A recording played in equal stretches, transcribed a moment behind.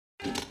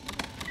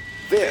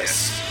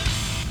This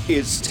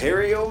is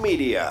Stereo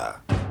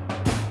Media.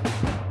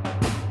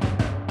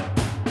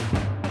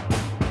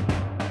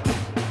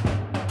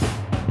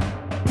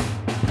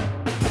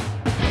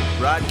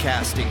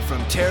 Broadcasting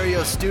from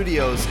Terrio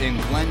Studios in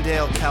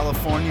Glendale,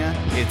 California,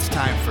 it's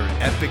time for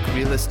Epic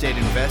Real Estate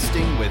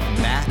Investing with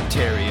Matt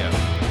Terrio.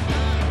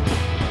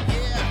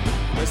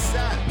 Yeah, what's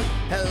up?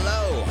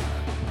 Hello,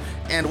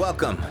 and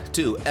welcome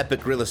to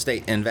Epic Real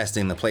Estate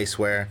Investing, the place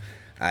where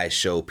I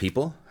show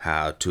people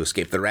how to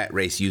escape the rat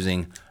race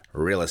using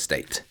real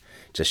estate.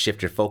 Just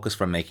shift your focus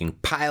from making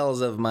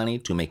piles of money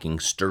to making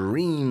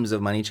streams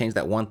of money. Change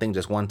that one thing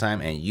just one time,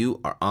 and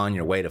you are on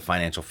your way to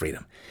financial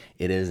freedom.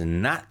 It is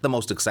not the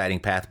most exciting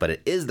path, but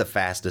it is the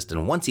fastest.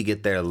 And once you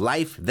get there,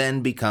 life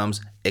then becomes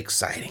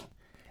exciting.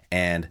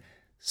 And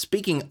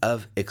speaking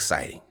of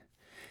exciting,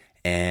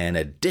 an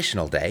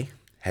additional day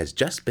has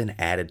just been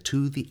added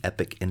to the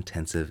Epic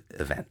Intensive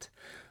event.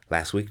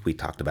 Last week, we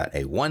talked about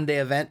a one-day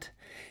event,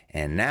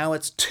 and now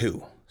it's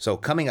two. So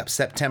coming up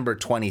September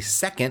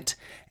 22nd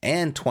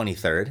and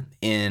 23rd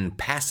in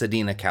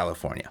Pasadena,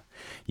 California.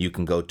 You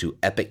can go to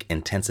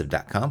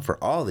epicintensive.com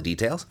for all the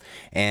details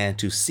and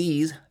to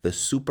seize the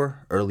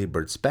super early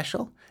bird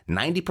special,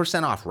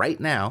 90% off right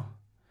now.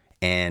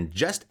 And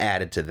just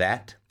added to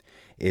that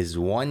is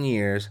 1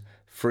 year's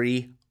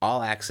free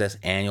all access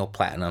annual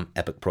platinum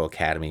Epic Pro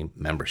Academy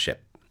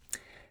membership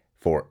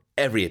for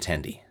every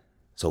attendee.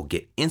 So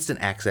get instant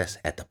access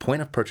at the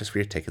point of purchase for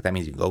your ticket. That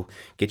means you can go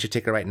get your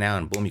ticket right now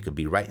and boom, you could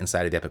be right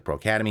inside of the Epic Pro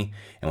Academy.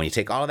 And when you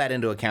take all of that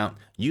into account,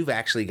 you've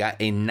actually got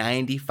a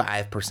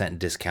 95%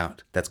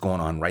 discount that's going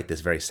on right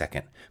this very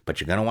second.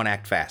 But you're going to want to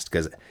act fast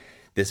because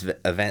this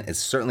event is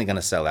certainly going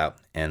to sell out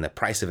and the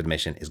price of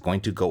admission is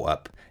going to go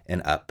up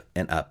and up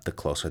and up the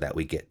closer that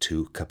we get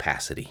to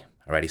capacity.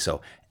 Alrighty,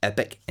 so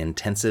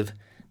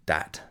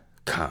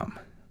epicintensive.com.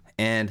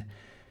 And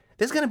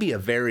this is going to be a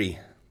very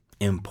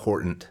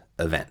important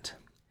event.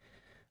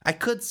 I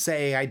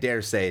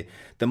dare say,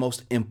 the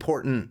most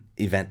important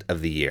event of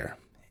the year.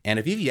 And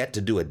if you've yet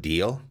to do a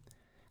deal,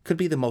 could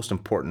be the most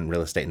important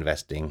real estate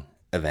investing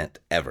event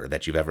ever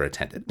that you've ever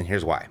attended. And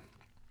here's why.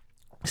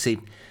 See,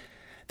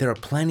 there are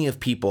plenty of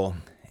people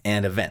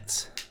and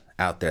events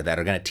out there that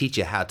are going to teach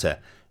you how to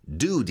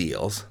do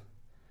deals,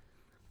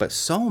 but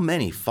so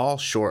many fall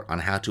short on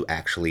how to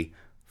actually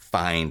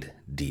find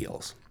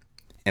deals.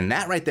 And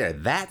that right there,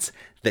 that's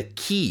the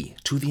key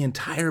to the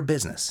entire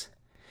business.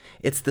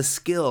 It's the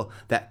skill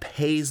that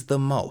pays the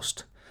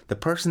most. The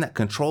person that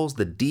controls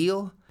the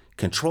deal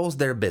controls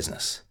their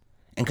business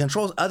and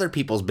controls other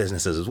people's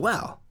businesses as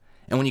well.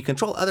 And when you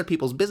control other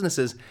people's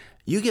businesses,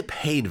 you get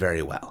paid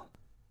very well.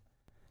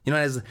 You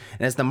know,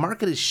 as the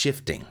market is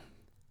shifting,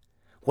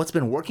 what's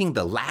been working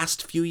the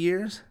last few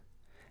years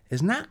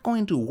is not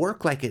going to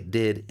work like it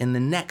did in the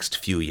next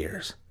few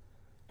years.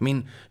 I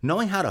mean,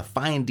 knowing how to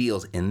find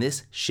deals in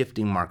this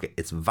shifting market,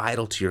 it's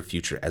vital to your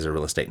future as a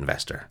real estate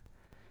investor.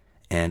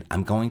 And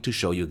I'm going to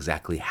show you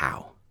exactly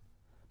how,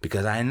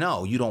 because I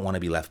know you don't want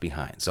to be left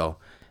behind. So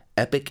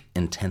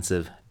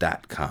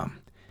epicintensive.com.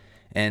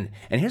 And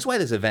here's why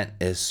this event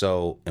is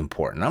so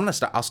important.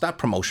 I'll stop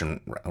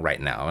promotion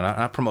right now. I'm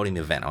not promoting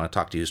the event. I want to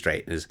talk to you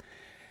straight.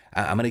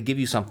 I'm going to give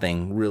you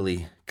something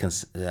really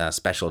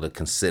special to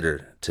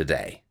consider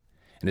today.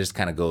 And it just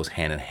kind of goes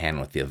hand in hand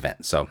with the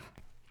event. So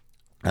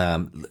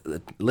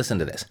listen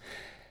to this.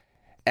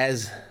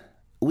 As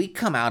we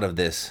come out of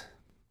this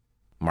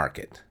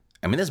market,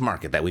 this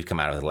market that we've come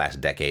out of the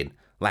last decade,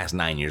 last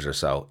 9 years or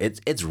so,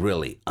 it's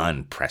really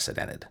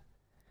unprecedented.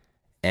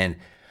 And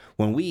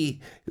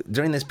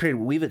during this period,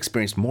 we've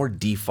experienced more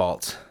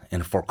defaults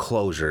and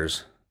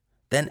foreclosures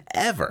than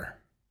ever.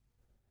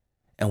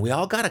 And we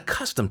all got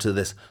accustomed to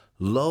this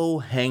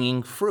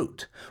low-hanging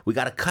fruit. We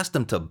got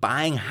accustomed to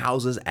buying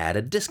houses at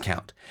a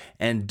discount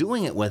and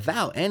doing it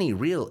without any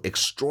real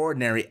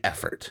extraordinary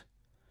effort.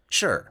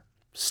 Sure,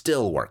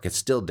 still work. It's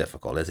still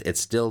difficult. It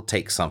still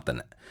takes something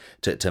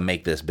to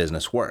make this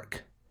business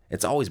work.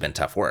 It's always been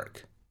tough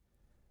work.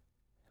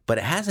 But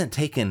it hasn't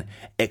taken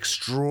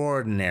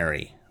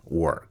extraordinary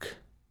work.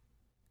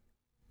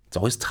 It's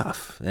always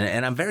tough.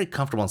 And I'm very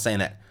comfortable in saying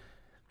that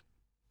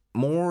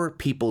more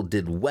people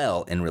did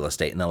well in real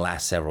estate in the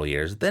last several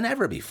years than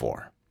ever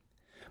before.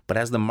 But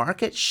as the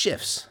market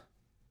shifts,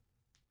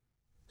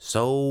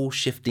 so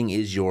shifting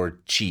is your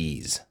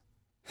cheese,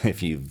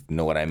 if you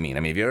know what I mean.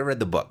 If you ever read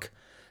the book,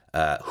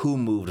 Who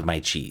Moved My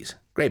Cheese?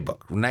 Great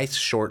book. Nice,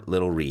 short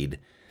little read.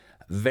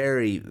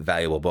 Very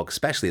valuable book,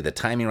 especially the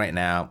timing right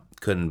now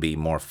couldn't be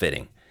more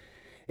fitting.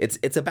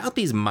 It's about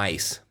these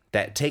mice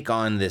that take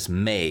on this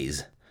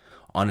maze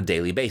on a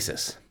daily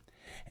basis.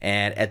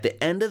 And at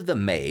the end of the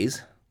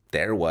maze,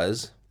 there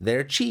was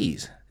their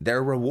cheese,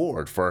 their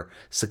reward for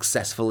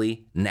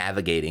successfully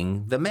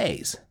navigating the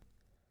maze.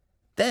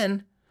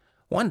 Then,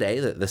 one day,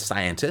 the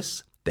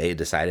scientists, they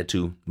decided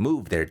to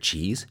move their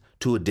cheese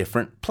to a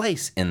different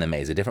place in the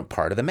maze, a different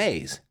part of the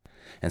maze.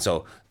 And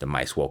so the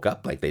mice woke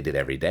up like they did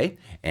every day,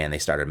 and they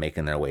started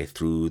making their way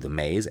through the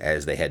maze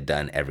as they had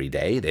done every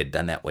day. They'd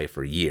done that way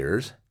for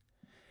years.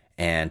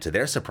 And to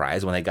their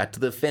surprise, when they got to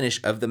the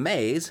finish of the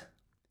maze,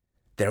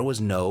 there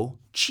was no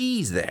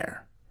cheese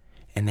there,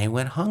 and they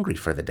went hungry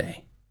for the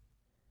day.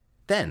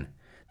 Then,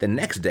 the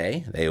next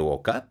day, they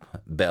woke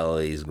up,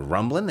 bellies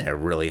rumbling, they're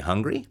really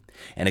hungry,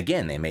 and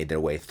again, they made their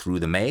way through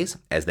the maze,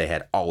 as they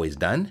had always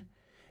done,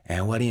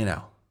 and what do you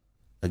know?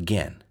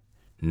 Again,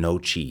 no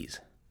cheese.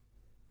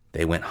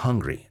 They went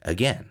hungry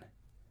again.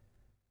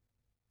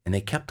 And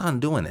they kept on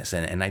doing this,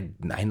 and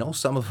I know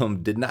some of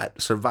them did not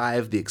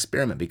survive the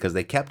experiment because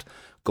they kept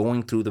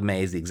going through the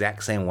maze the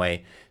exact same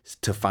way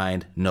to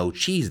find no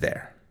cheese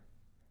there.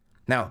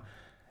 Now,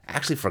 I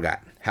actually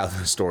forgot how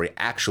the story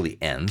actually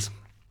ends.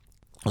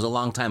 It was a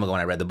long time ago when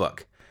I read the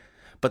book.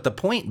 But the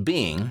point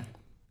being,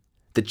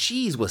 the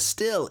cheese was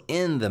still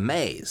in the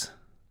maze.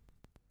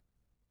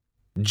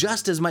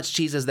 Just as much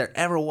cheese as there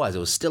ever was. It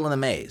was still in the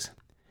maze.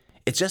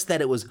 It's just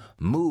that it was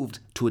moved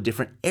to a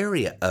different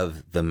area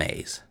of the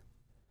maze.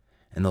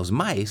 And those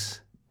mice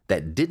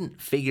that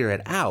didn't figure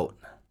it out,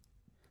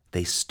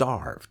 they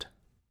starved.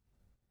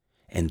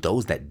 And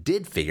those that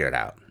did figure it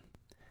out,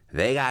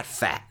 they got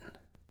fat.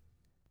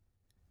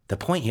 The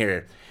point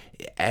here,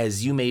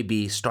 as you may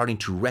be starting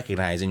to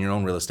recognize in your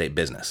own real estate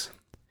business,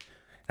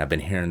 I've been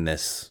hearing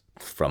this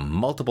from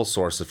multiple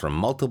sources, from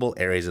multiple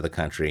areas of the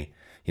country,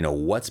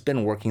 what's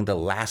been working the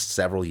last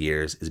several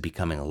years is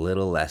becoming a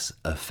little less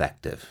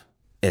effective,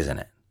 isn't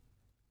it?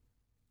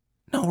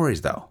 No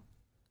worries though.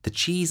 The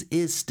cheese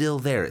is still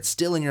there. It's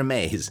still in your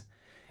maze.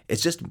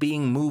 It's just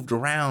being moved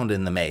around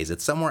in the maze.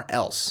 It's somewhere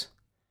else.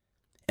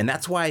 And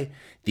that's why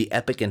the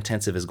Epic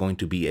Intensive is going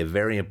to be a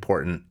very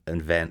important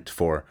event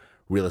for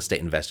real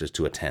estate investors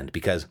to attend,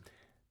 because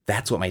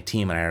that's what my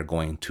team and I are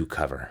going to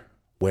cover.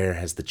 Where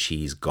has the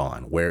cheese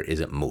gone? Where is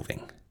it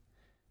moving?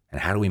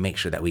 And how do we make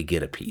sure that we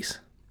get a piece?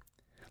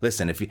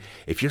 Listen,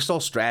 if your sole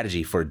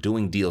strategy for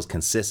doing deals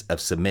consists of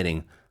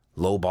submitting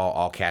lowball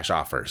all cash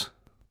offers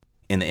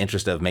in the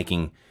interest of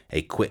making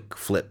a quick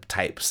flip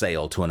type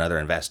sale to another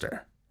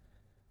investor,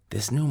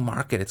 this new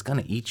market, it's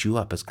going to eat you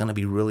up. It's going to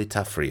be really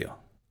tough for you.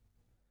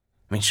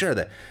 I mean, sure,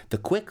 the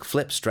quick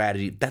flip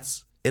strategy,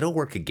 it'll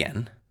work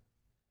again.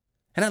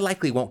 And it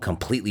likely won't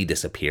completely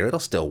disappear. It'll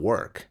still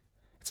work.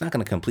 It's not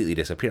going to completely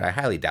disappear. I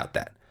highly doubt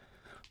that.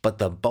 But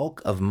the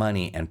bulk of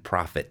money and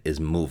profit is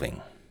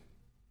moving.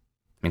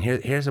 I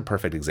mean, here's a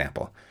perfect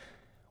example.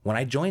 When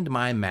I joined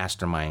my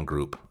mastermind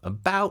group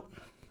about,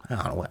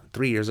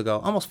 3 years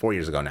ago, almost 4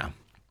 years ago now,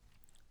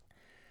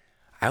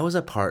 I was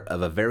a part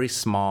of a very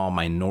small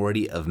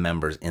minority of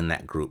members in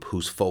that group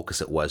whose focus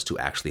it was to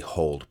actually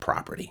hold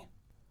property.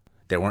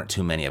 There weren't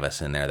too many of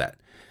us in there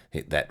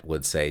that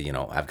would say,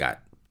 I've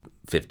got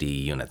 50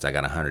 units, I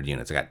got 100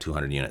 units, I got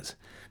 200 units.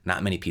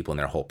 Not many people in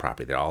their whole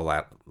property. They're all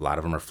a lot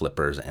of them are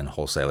flippers and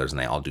wholesalers, and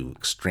they all do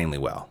extremely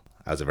well.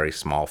 I was a very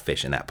small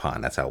fish in that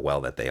pond. That's how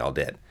well that they all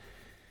did.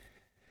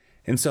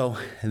 And so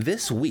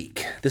this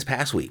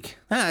past week,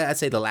 I'd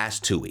say the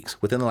last 2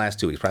 weeks, within the last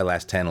 2 weeks, probably the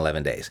last 10,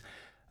 11 days,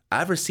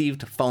 I've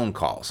received phone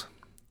calls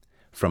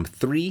from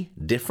 3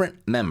 different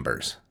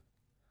members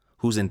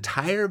whose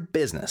entire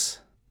business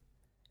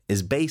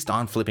is based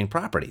on flipping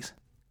properties.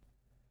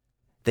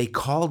 They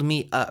called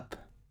me up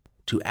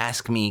to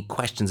ask me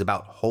questions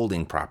about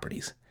holding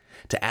properties,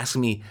 to ask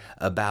me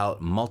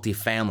about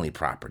multifamily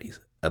properties,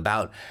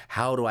 about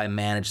how do I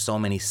manage so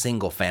many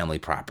single family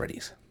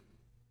properties.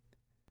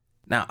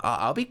 Now,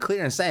 I'll be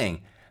clear in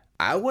saying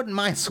I wouldn't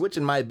mind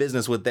switching my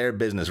business with their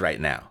business right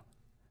now,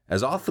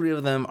 as all 3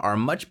 of them are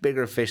much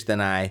bigger fish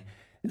than I.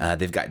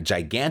 They've got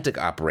gigantic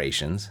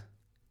operations.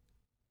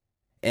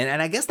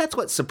 And I guess that's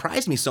what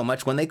surprised me so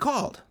much when they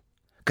called,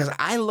 because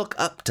I look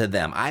up to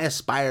them. I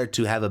aspire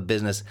to have a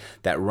business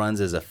that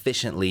runs as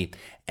efficiently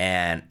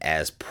and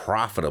as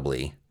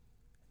profitably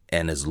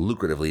and as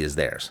lucratively as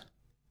theirs.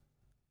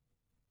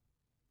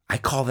 I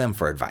call them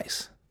for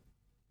advice.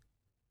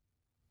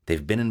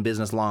 They've been in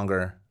business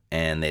longer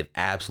and they've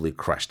absolutely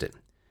crushed it.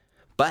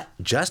 But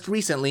just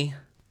recently,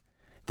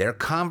 their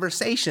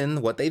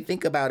conversation, what they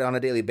think about on a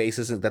daily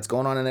basis that's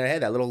going on in their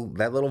head, that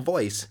little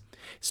voice,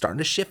 starting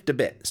to shift a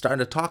bit, starting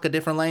to talk a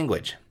different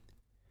language.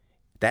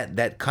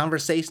 That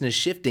conversation is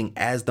shifting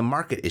as the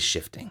market is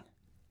shifting.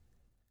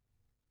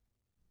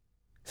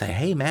 Say,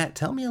 hey, Matt,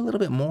 tell me a little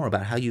bit more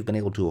about how you've been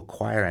able to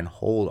acquire and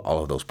hold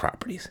all of those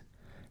properties.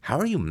 How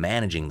are you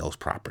managing those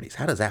properties?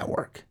 How does that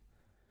work?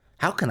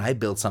 How can I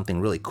build something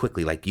really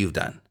quickly like you've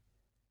done?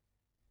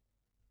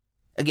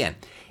 Again,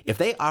 if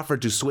they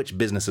offered to switch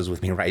businesses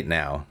with me right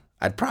now,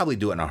 I'd probably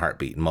do it in a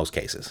heartbeat in most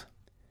cases.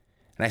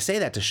 And I say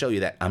that to show you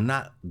that I'm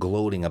not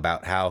gloating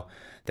about how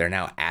they're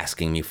now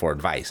asking me for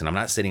advice. And I'm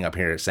not sitting up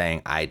here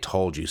saying, I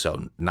told you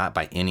so, not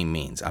by any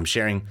means. I'm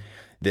sharing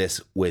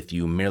this with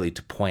you merely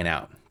to point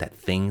out that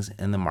things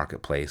in the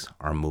marketplace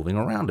are moving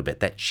around a bit,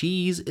 that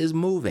cheese is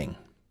moving.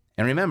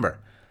 And remember,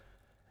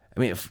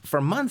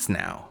 for months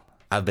now,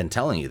 I've been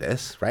telling you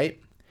this, right?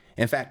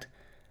 In fact,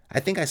 I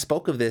think I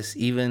spoke of this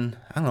even,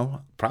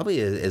 probably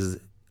as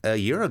a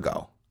year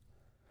ago.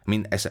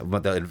 I said,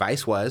 what the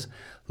advice was,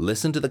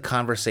 listen to the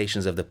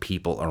conversations of the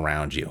people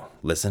around you.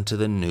 Listen to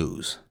the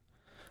news.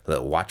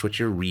 Watch what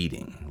you're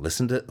reading.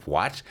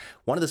 Watch.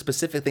 One of the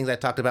specific things I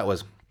talked about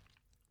was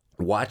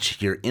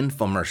Watch your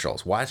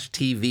infomercials, watch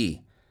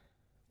TV.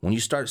 When you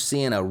start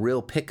seeing a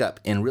real pickup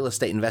in real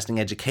estate investing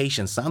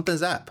education,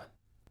 something's up.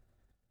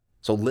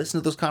 So listen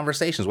to those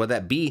conversations, whether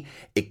that be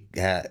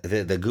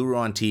the guru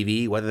on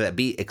TV, whether that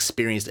be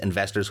experienced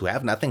investors who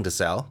have nothing to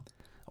sell,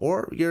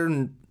 or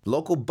your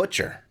local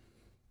butcher.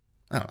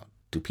 I don't know.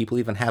 Do people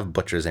even have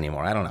butchers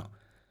anymore? I don't know.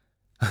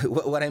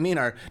 What I mean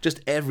are just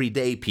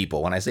everyday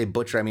people. When I say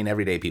butcher, I mean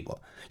everyday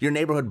people. Your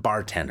neighborhood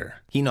bartender.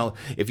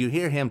 If you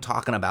hear him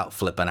talking about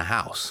flipping a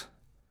house,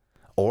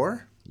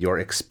 or your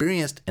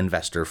experienced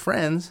investor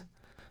friends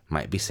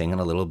might be singing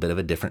a little bit of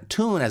a different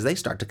tune as they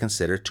start to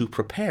consider to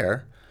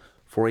prepare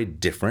for a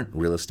different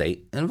real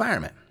estate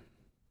environment.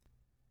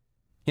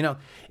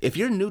 If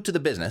you're new to the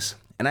business,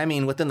 and I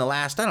mean within the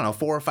last, 4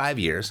 or 5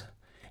 years,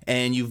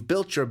 and you've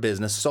built your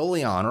business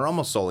solely on, or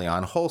almost solely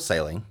on,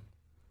 wholesaling,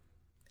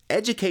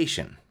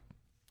 education,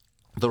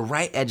 the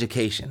right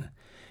education,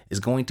 is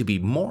going to be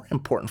more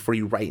important for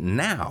you right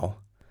now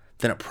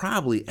than it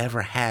probably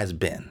ever has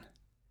been.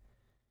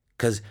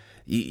 Because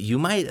you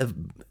might have,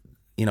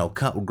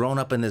 grown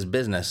up in this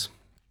business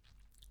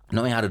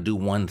knowing how to do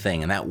one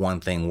thing, and that one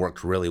thing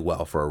worked really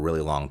well for a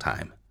really long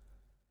time.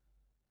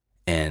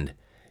 And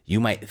you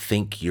might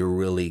think you're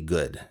really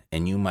good,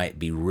 and you might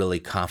be really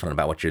confident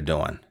about what you're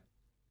doing.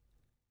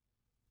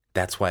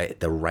 That's why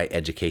the right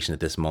education at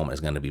this moment is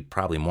going to be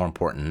probably more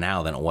important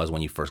now than it was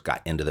when you first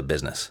got into the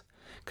business.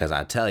 Because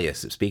I tell you,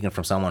 speaking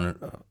from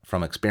someone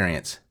from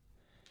experience,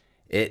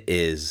 it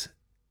is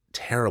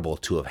terrible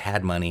to have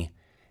had money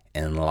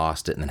and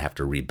lost it and then have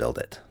to rebuild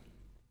it.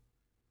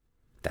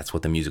 That's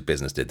what the music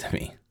business did to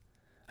me.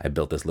 I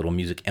built this little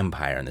music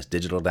empire, and this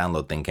digital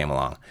download thing came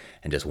along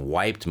and just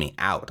wiped me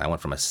out. I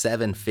went from a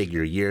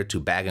 7-figure year to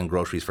bagging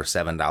groceries for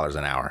 $7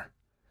 an hour.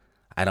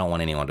 I don't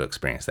want anyone to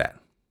experience that.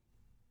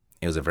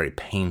 It was a very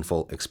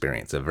painful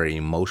experience, a very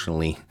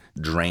emotionally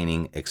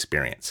draining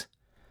experience.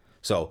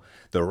 So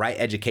the right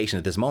education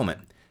at this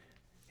moment,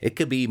 it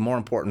could be more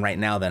important right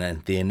now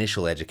than the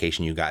initial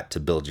education you got to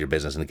build your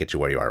business and to get you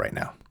where you are right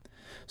now.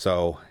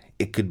 So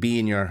it could be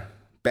in your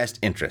best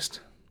interest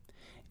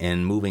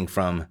in moving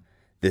from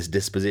this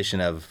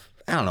disposition of,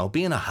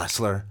 being a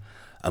hustler,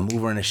 a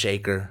mover and a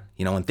shaker.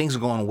 When things are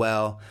going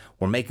well,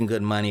 we're making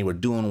good money, we're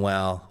doing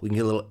well, we can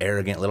get a little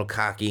arrogant, a little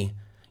cocky.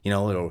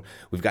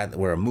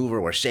 We're a mover,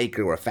 we're a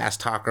shaker, we're a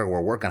fast talker,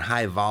 we're working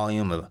high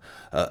volume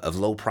of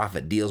low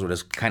profit deals. We're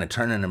just kind of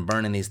turning and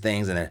burning these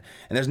things. And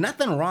there's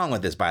nothing wrong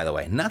with this, by the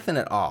way, nothing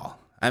at all.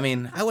 I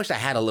wish I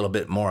had a little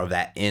bit more of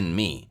that in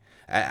me.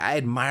 I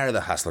admire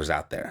the hustlers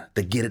out there,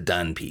 the get it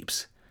done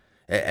peeps,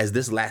 as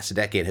this last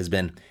decade has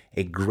been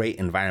a great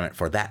environment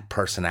for that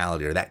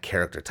personality or that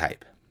character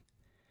type.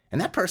 And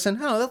that person,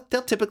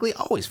 they'll typically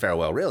always fare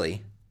well,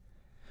 really.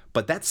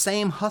 But that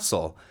same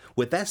hustle,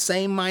 with that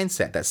same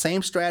mindset, that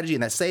same strategy,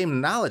 and that same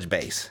knowledge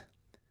base,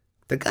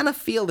 they're going to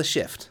feel the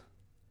shift.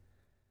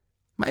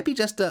 Might be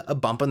just a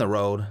bump in the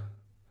road,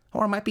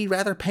 or it might be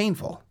rather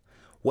painful.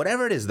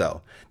 Whatever it is,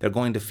 though, they're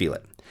going to feel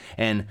it.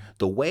 And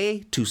the way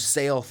to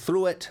sail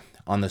through it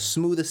on the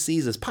smoothest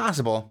seas as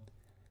possible,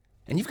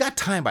 and you've got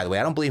time, by the way.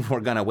 I don't believe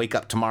we're going to wake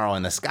up tomorrow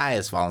and the sky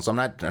is falling, so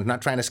I'm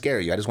not trying to scare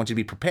you. I just want you to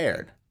be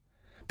prepared.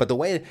 But the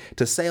way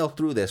to sail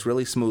through this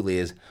really smoothly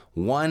is,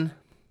 1,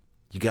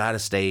 you got to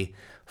stay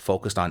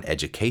focused on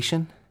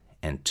education,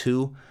 and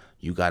 2,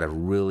 you got to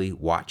really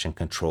watch and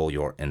control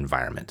your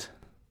environment.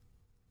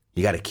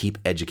 You got to keep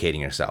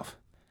educating yourself.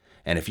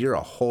 And if you're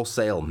a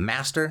wholesale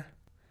master,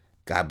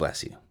 God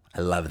bless you.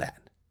 I love that.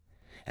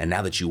 And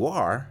now that you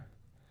are,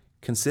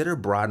 consider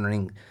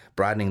broadening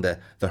the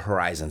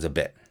horizons a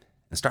bit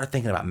and start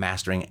thinking about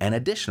mastering an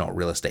additional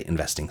real estate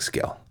investing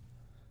skill.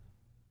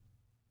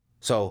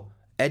 So,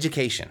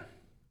 education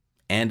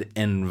and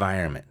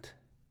environment.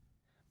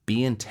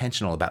 Be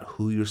intentional about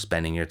who you're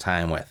spending your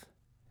time with.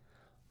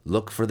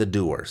 Look for the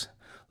doers.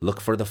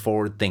 Look for the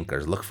forward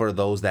thinkers. Look for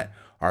those that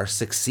are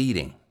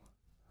succeeding.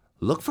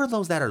 Look for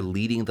those that are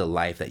leading the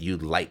life that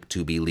you'd like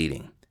to be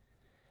leading.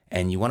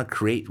 And you want to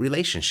create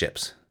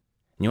relationships.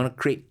 You want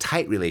to create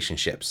tight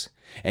relationships.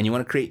 And you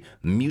want to create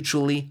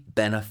mutually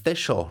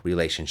beneficial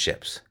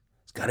relationships.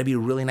 It's got to be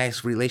really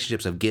nice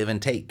relationships of give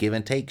and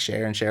take,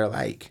 share and share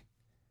alike.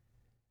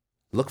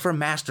 Look for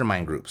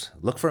mastermind groups.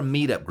 Look for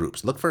meetup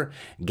groups. Look for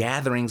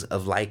gatherings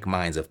of like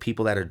minds, of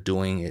people that are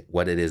doing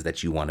what it is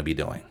that you want to be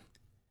doing.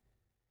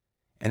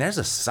 And there's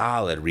a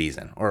solid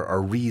reason,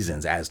 or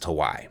reasons as to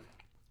why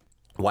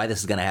this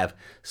is going to have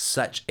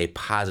such a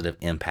positive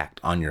impact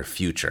on your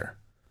future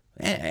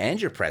and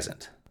your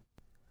present.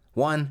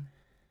 1,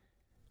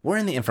 we're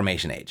in the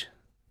information age,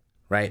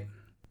 right?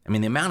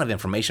 The amount of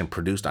information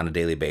produced on a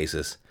daily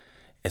basis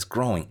is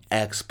growing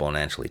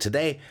exponentially.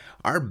 Today,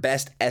 our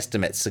best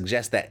estimates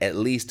suggest that at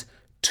least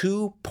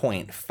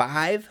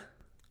 2.5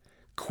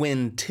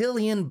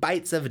 quintillion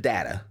bytes of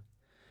data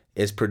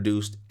is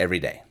produced every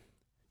day.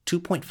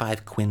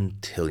 2.5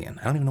 quintillion.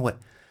 I don't even know what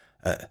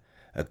a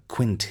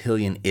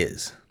quintillion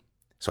is.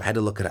 So I had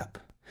to look it up.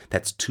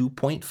 That's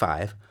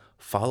 2.5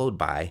 followed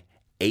by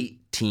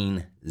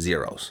 18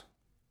 zeros.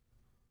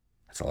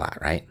 That's a lot,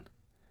 right?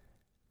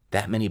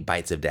 that many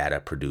bytes of data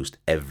produced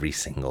every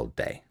single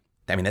day.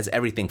 I mean, that's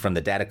everything from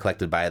the data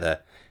collected by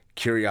the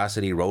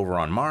Curiosity rover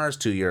on Mars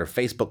to your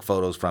Facebook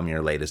photos from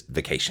your latest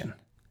vacation.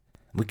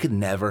 We could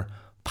never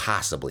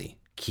possibly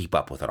keep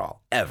up with it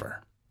all,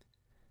 ever.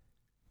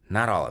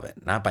 Not all of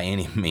it, not by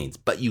any means,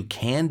 but you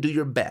can do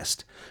your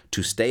best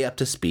to stay up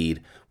to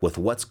speed with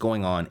what's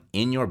going on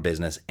in your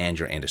business and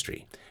your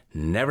industry.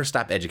 Never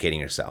stop educating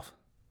yourself.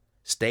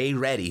 Stay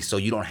ready so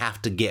you don't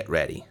have to get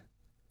ready.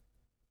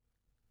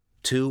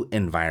 2,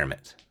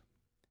 environment.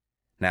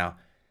 Now,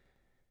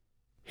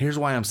 here's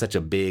why I'm such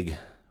a big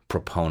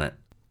proponent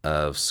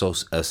of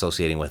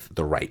associating with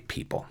the right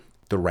people,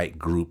 the right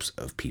groups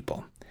of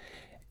people,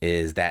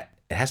 is that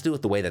it has to do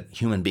with the way that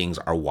human beings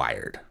are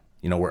wired.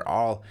 You know, we're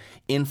all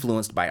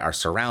influenced by our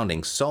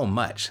surroundings so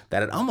much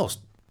that it almost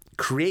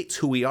creates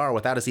who we are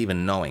without us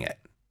even knowing it.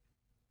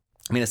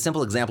 I mean, a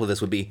simple example of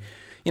this would be,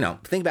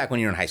 think back when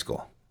you were in high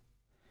school.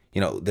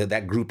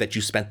 That group that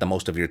you spent the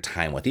most of your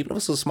time with, even if it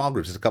was a small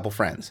group, just a couple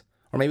friends.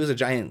 Or maybe it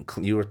was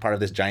you were part of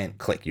this giant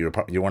clique. You're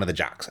one of the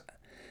jocks.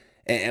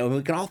 And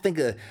we can all think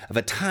of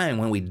a time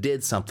when we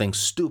did something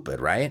stupid,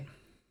 right?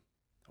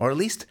 Or at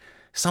least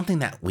something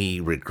that we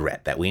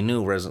regret, that we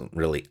knew wasn't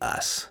really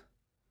us.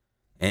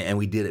 And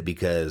we did it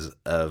because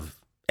of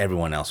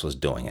everyone else was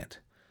doing it.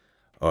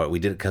 Or we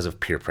did it because of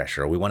peer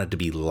pressure. Or we wanted to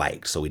be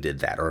liked, so we did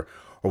that. Or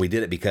we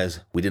did it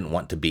because we didn't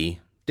want to be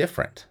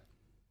different.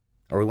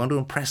 Or we wanted to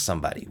impress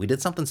somebody. We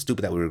did something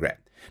stupid that we regret.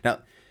 Now,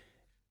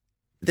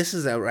 this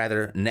is a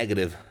rather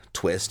negative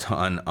twist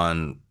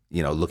on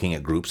looking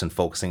at groups and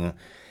focusing,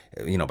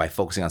 by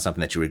focusing on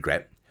something that you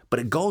regret. But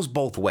it goes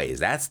both ways.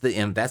 That's the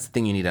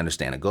thing you need to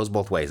understand. It goes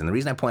both ways. And the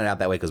reason I point it out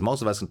that way, because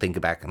most of us can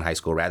think back in high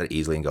school rather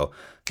easily and go,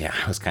 yeah,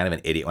 I was kind of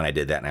an idiot when I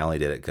did that, and I only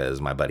did it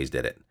because my buddies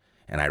did it,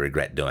 and I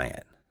regret doing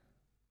it.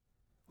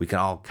 We can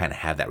all kind of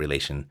have that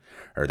relation,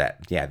 or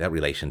that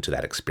relation to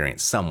that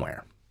experience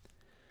somewhere.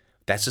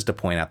 That's just to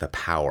point out the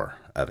power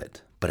of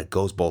it. But it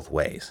goes both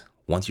ways.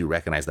 Once you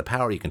recognize the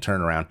power, you can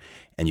turn around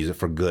and use it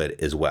for good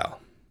as well.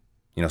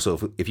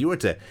 So if you were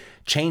to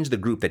change the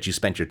group that you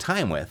spent your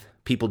time with,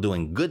 people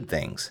doing good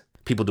things,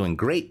 people doing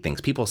great things,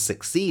 people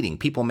succeeding,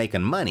 people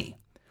making money,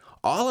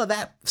 all of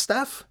that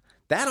stuff,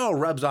 that all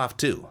rubs off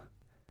too.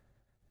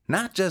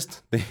 Not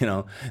just,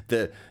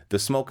 the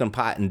smoking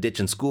pot and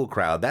ditching school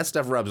crowd, that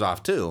stuff rubs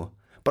off too,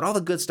 but all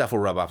the good stuff will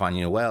rub off on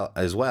you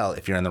as well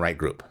if you're in the right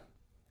group.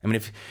 I mean,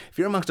 if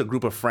you're amongst a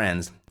group of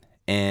friends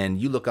and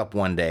you look up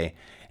one day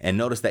and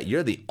notice that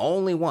you're the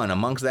only one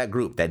amongst that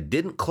group that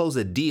didn't close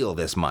a deal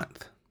this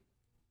month,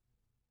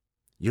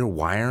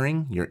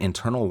 your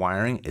internal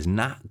wiring is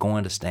not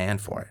going to stand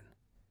for it.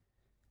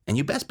 And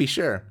you best be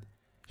sure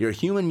your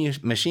human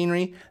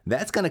machinery,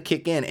 that's going to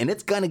kick in and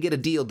it's going to get a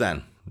deal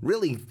done,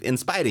 really in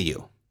spite of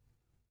you.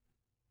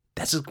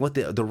 That's just what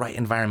the right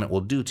environment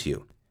will do to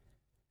you.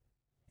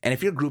 And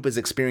if your group is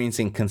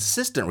experiencing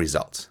consistent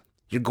results,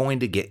 you're going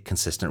to get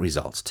consistent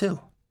results too.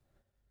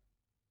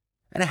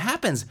 And it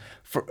happens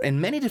in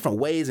many different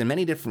ways and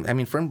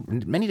for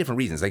many different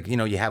reasons. Like,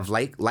 you have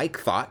like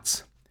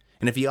thoughts.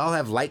 And if you all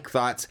have like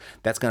thoughts,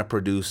 that's going to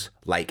produce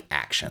like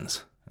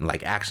actions. And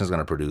like actions are going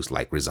to produce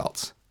like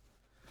results.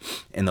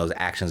 And those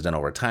actions done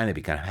over time, they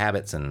become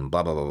habits and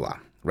blah, blah, blah, blah,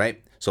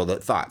 right? So the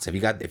thoughts,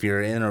 if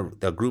you're in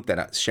a group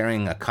that's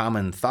sharing a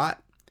common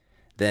thought,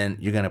 then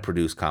you're going to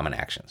produce common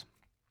actions.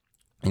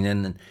 And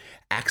then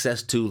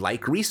access to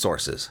like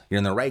resources. You're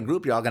in the right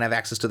group, you're all going to have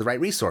access to the right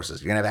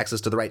resources. You're going to have access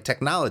to the right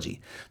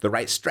technology, the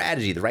right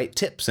strategy, the right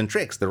tips and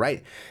tricks,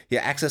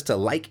 access to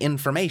like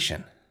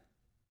information.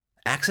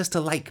 Access to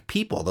like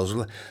people,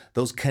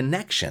 those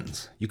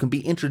connections. You can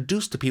be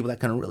introduced to people that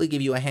can really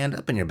give you a hand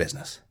up in your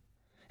business.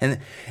 And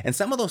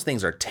some of those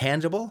things are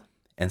tangible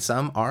and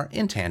some are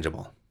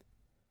intangible.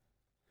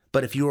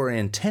 But if you are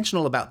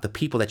intentional about the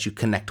people that you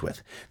connect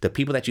with, the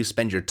people that you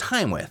spend your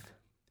time with,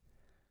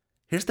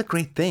 here's the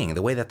great thing,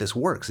 the way that this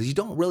works is you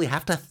don't really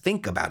have to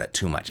think about it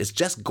too much. It's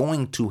just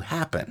going to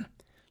happen.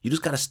 You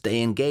just got to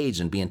stay engaged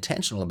and be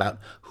intentional about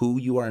who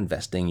you are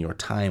investing your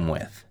time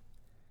with.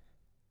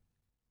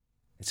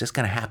 It's just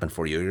going to happen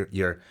for you.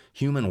 Your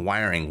human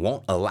wiring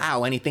won't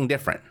allow anything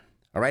different.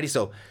 Alrighty,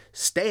 so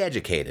stay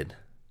educated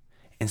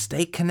and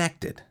stay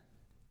connected.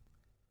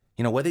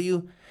 Whether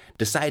you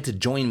decide to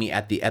join me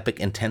at the Epic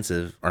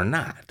Intensive or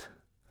not,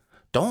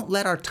 don't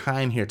let our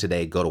time here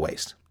today go to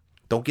waste.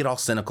 Don't get all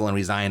cynical and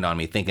resigned on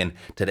me thinking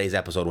today's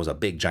episode was a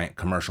big giant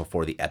commercial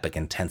for the Epic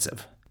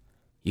Intensive.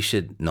 You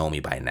should know me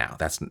by now.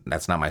 That's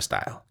not my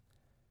style.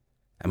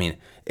 I mean,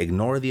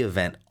 ignore the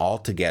event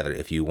altogether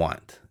if you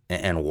want.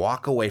 And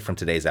walk away from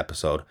today's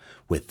episode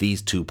with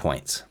these 2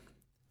 points.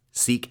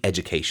 Seek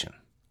education,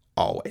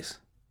 always.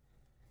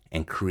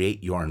 And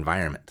create your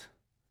environment,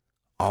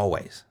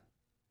 always.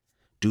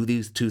 Do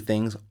these 2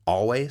 things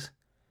always,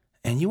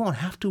 and you won't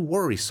have to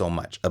worry so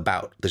much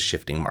about the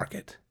shifting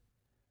market.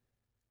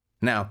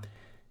 Now,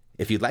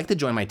 if you'd like to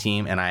join my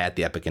team and I at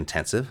the Epic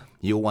Intensive,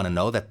 you'll want to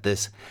know that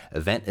this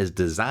event is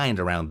designed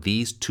around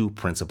these 2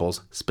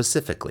 principles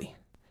specifically: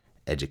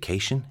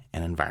 education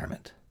and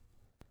environment.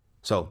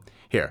 So,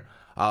 here,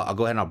 I'll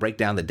go ahead and I'll break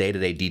down the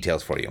day-to-day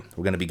details for you.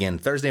 We're going to begin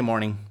Thursday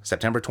morning,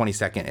 September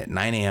 22nd at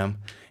 9 a.m.,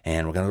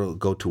 and we're going to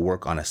go to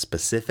work on a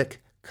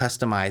specific,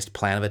 customized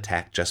plan of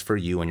attack just for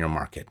you and your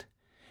market.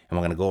 And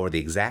we're going to go over the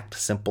exact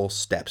simple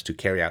steps to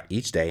carry out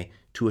each day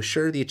to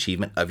assure the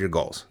achievement of your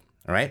goals.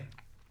 All right?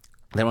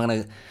 Then we're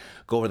going to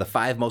go over the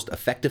 5 most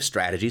effective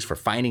strategies for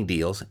finding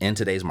deals in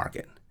today's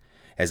market.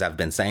 As I've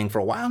been saying for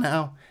a while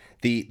now,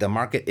 the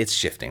market, it's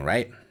shifting,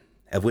 right?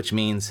 Of which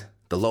means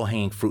the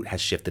low-hanging fruit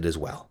has shifted as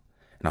well.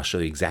 And I'll show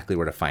you exactly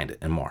where to find it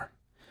and more.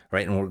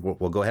 Right? And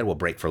we'll go ahead, we'll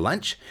break for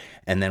lunch,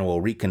 and then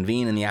we'll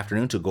reconvene in the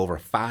afternoon to go over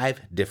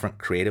 5 different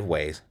creative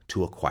ways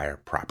to acquire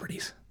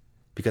properties.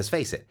 Because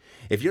face it,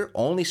 if your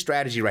only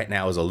strategy right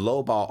now is a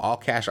lowball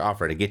all-cash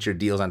offer to get your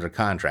deals under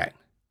contract,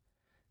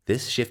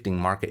 this shifting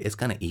market is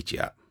going to eat you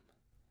up.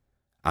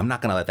 I'm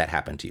not going to let that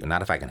happen to you,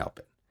 not if I can help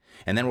it.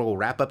 And then we'll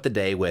wrap up the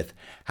day with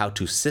how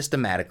to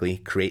systematically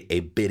create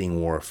a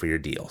bidding war for your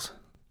deals.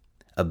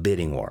 A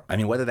bidding war. I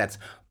mean, whether that's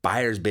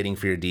buyers bidding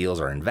for your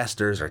deals or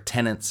investors or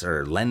tenants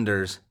or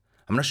lenders,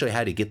 I'm going to show you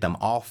how to get them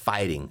all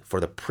fighting for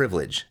the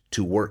privilege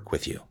to work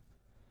with you.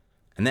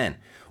 And then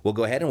we'll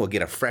go ahead and we'll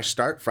get a fresh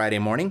start Friday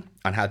morning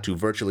on how to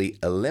virtually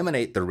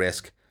eliminate the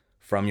risk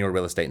from your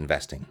real estate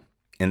investing.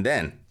 And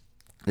then,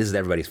 this is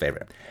everybody's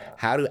favorite,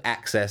 how to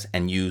access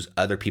and use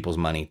other people's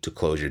money to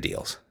close your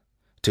deals,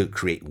 to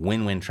create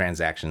win-win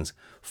transactions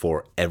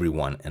for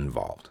everyone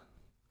involved.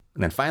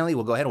 And then finally,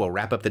 we'll go ahead and we'll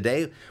wrap up the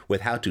day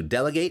with how to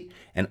delegate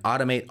and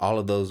automate all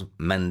of those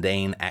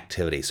mundane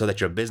activities so that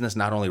your business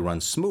not only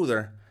runs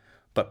smoother,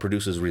 but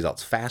produces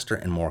results faster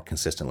and more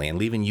consistently, and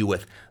leaving you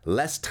with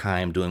less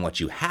time doing what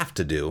you have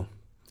to do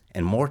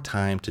and more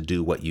time to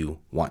do what you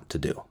want to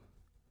do.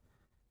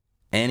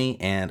 Any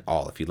and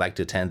all. If you'd like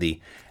to attend the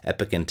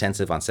Epic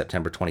Intensive on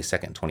September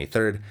 22nd and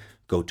 23rd,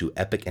 go to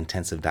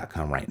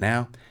epicintensive.com right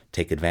now.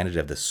 Take advantage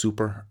of the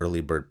super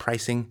early bird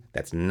pricing.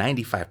 That's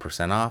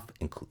 95% off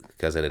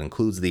because it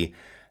includes the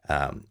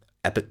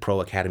Epic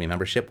Pro Academy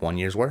membership, 1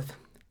 year's worth,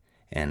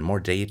 and more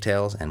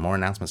details and more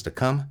announcements to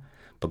come.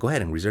 But go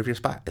ahead and reserve your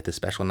spot at this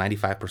special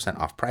 95%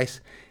 off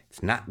price.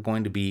 It's not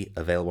going to be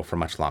available for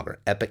much longer.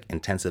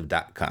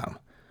 epicintensive.com.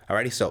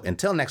 Alrighty, so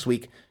until next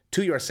week,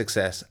 to your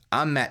success,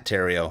 I'm Matt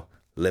Theriault,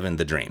 living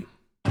the dream.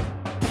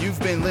 You've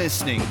been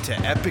listening to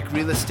Epic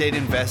Real Estate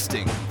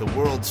Investing, the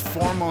world's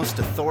foremost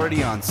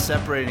authority on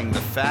separating the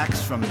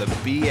facts from the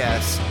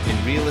BS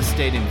in real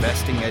estate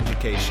investing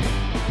education.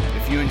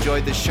 If you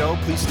enjoyed the show,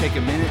 please take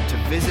a minute to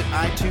visit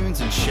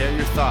iTunes and share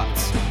your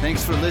thoughts.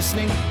 Thanks for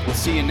listening. We'll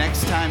see you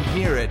next time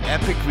here at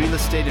Epic Real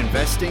Estate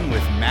Investing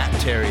with Matt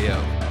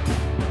Theriault.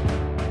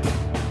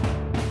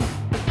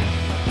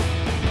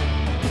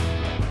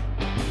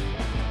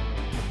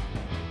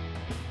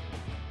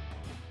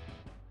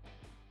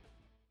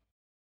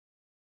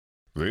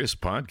 This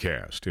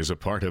podcast is a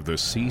part of the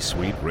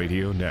C-Suite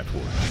Radio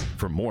Network.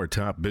 For more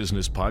top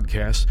business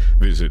podcasts,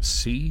 visit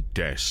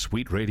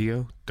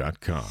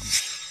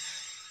c-suiteradio.com.